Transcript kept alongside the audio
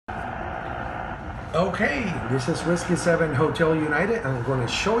Okay, this is Whiskey 7 Hotel United. I'm going to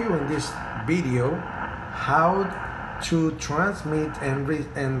show you in this video how to transmit and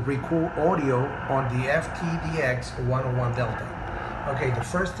record audio on the FTdx101 Delta. Okay, the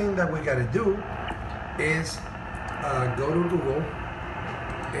first thing that we got to do is go to Google,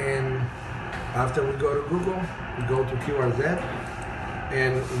 and after we go to Google, we go to QRSet,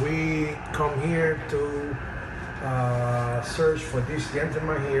 and we come here to search for this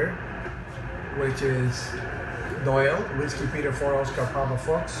gentleman here, which is Doyle, Whiskey Peter 4 Oscar Papa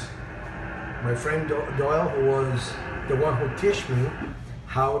Fox. My friend Doyle, who was the one who taught me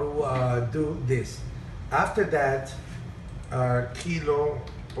how to do this. After that, Kilo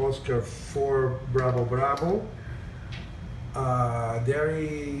Oscar 4 Bravo Bravo.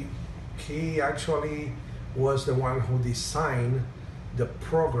 He actually was the one who designed the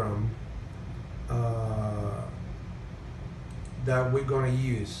program that we're gonna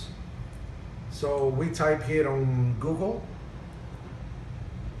use. So we type here on Google,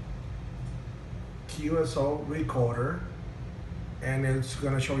 QSO Recorder, and it's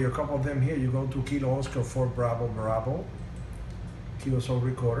going to show you a couple of them here. You go to Kilo Oscar 4 Bravo Bravo, QSO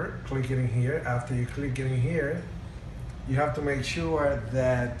Recorder, click it in here. After you click it in here, you have to make sure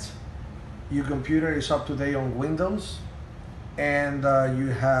that your computer is up to date on Windows, and you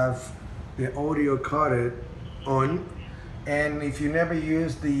have the audio coded on. And if you never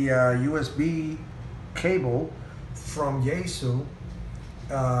use the USB cable from Yaesu,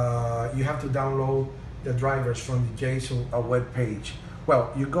 you have to download the drivers from the Yaesu web page.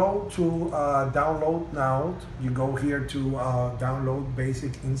 Well, you go to download now. You go here to download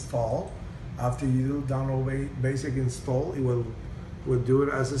basic install. After you do download basic install, it will do it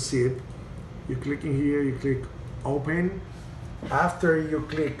as a zip. You click in here, you click open. After you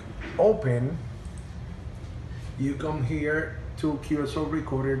click open, you come here to QSO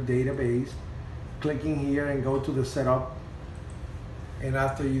Recorder database, clicking here and go to the setup. And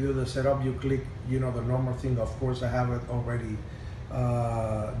after you do the setup, you click, the normal thing. Of course, I have it already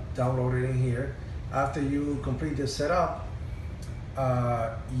downloaded in here. After you complete the setup,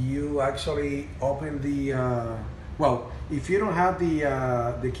 you actually open the, well, if you don't have the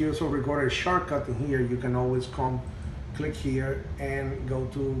QSO Recorder shortcut in here, you can always click here and go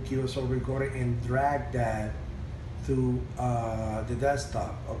to QSO Recorder and drag that to the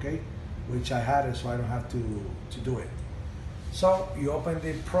desktop, okay, which I had it, so I don't have to do it. So you open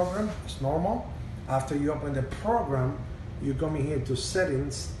the program, it's normal. After you open the program, you come in here to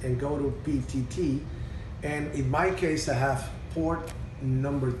settings and go to PTT, and in my case I have port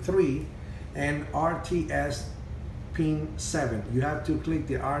number 3 and RTS pin 7. You have to click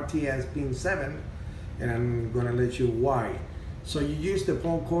the RTS pin 7, and I'm gonna let you why. So you use the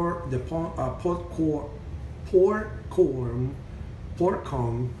Portcom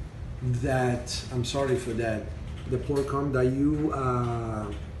that, I'm sorry for that, the Portcom that you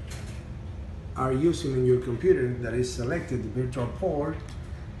are using in your computer that is selected, the virtual port,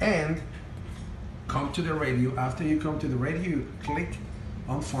 and come to the radio. After you come to the radio, you click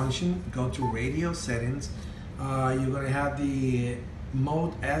on function, go to radio settings. You're gonna have the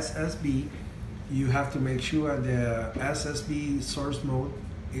mode SSB. You have to make sure the SSB source mode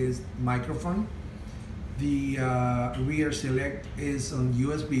is microphone. The rear select is on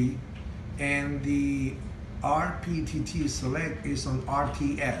USB, and the RPTT select is on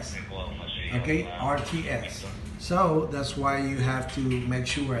RTS. Okay, RTS. So that's why you have to make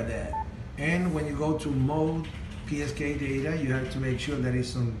sure of that. And when you go to mode PSK data, you have to make sure that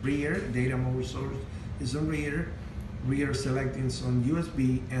it's on rear. Data mode source is on rear. Rear select is on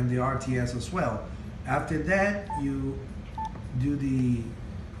USB, and the RTS as well. After that, you do the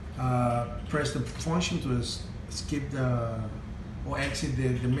press the function to skip or exit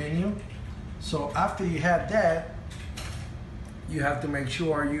the menu. So after you have that, you have to make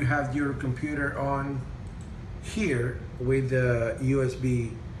sure you have your computer on here with the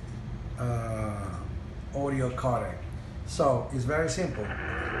USB audio codec. So it's very simple.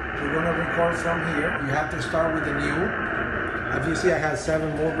 We're gonna record from here. You have to start with the new. As you see, I have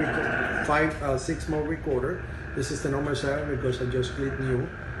 6 more recorder. This is the number 7 because I just clicked new.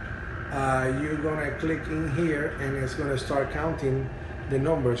 You're gonna click in here, and it's gonna start counting the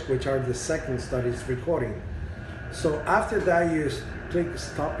numbers, which are the seconds that it's recording. So after that, you click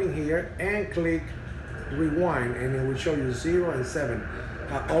stopping here and click rewind, and it will show you 0 and 7.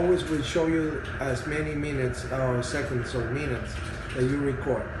 I always will show you as many minutes or seconds or minutes that you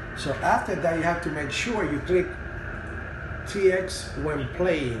record. So after that, you have to make sure you click TX when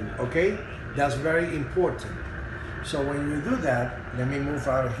playing, okay? That's very important. So when you do that, let me move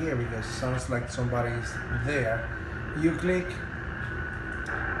out of here because it sounds like somebody's there. You click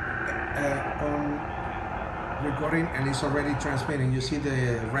on recording and it's already transmitting. You see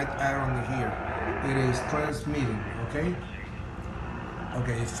the red arrow here. It is transmitting, okay?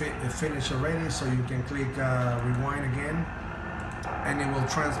 Okay, it finished already, so you can click rewind again and it will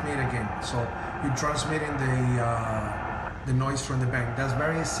transmit again. So you're transmitting the noise from the bank. That's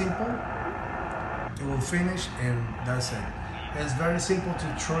very simple. It will finish and that's it. It's very simple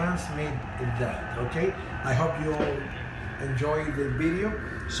to transmit that, okay? I hope you all enjoyed the video.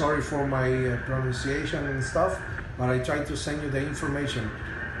 Sorry for my pronunciation and stuff, but I tried to send you the information.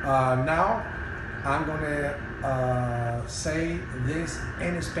 Now I'm gonna say this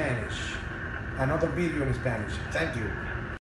in Spanish, another video in Spanish. Thank you.